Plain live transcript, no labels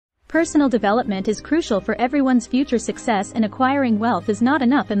Personal development is crucial for everyone's future success, and acquiring wealth is not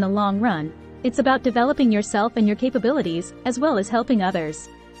enough in the long run. It's about developing yourself and your capabilities, as well as helping others.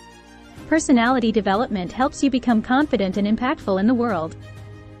 Personality development helps you become confident and impactful in the world.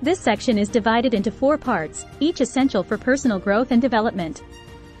 This section is divided into 4 parts, each essential for personal growth and development.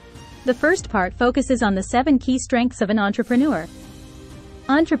 The first part focuses on the 7 key strengths of an entrepreneur.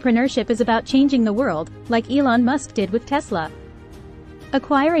 Entrepreneurship is about changing the world, like Elon Musk did with Tesla.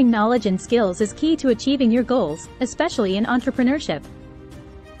 Acquiring knowledge and skills is key to achieving your goals, especially in entrepreneurship.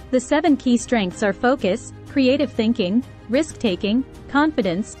 The 7 key strengths are focus, creative thinking, risk-taking,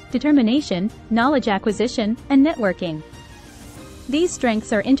 confidence, determination, knowledge acquisition, and networking. These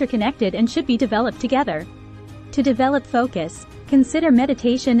strengths are interconnected and should be developed together. To develop focus, consider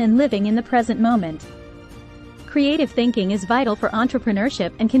meditation and living in the present moment. Creative thinking is vital for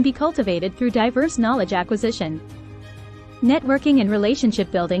entrepreneurship and can be cultivated through diverse knowledge acquisition. Networking and relationship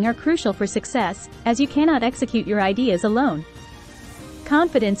building are crucial for success, as you cannot execute your ideas alone.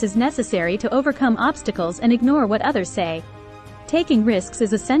 Confidence is necessary to overcome obstacles and ignore what others say. Taking risks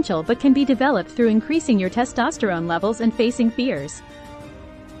is essential but can be developed through increasing your testosterone levels and facing fears.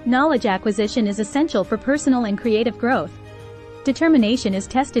 Knowledge acquisition is essential for personal and creative growth. Determination is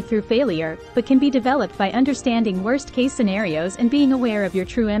tested through failure, but can be developed by understanding worst-case scenarios and being aware of your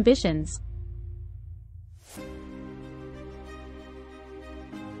true ambitions.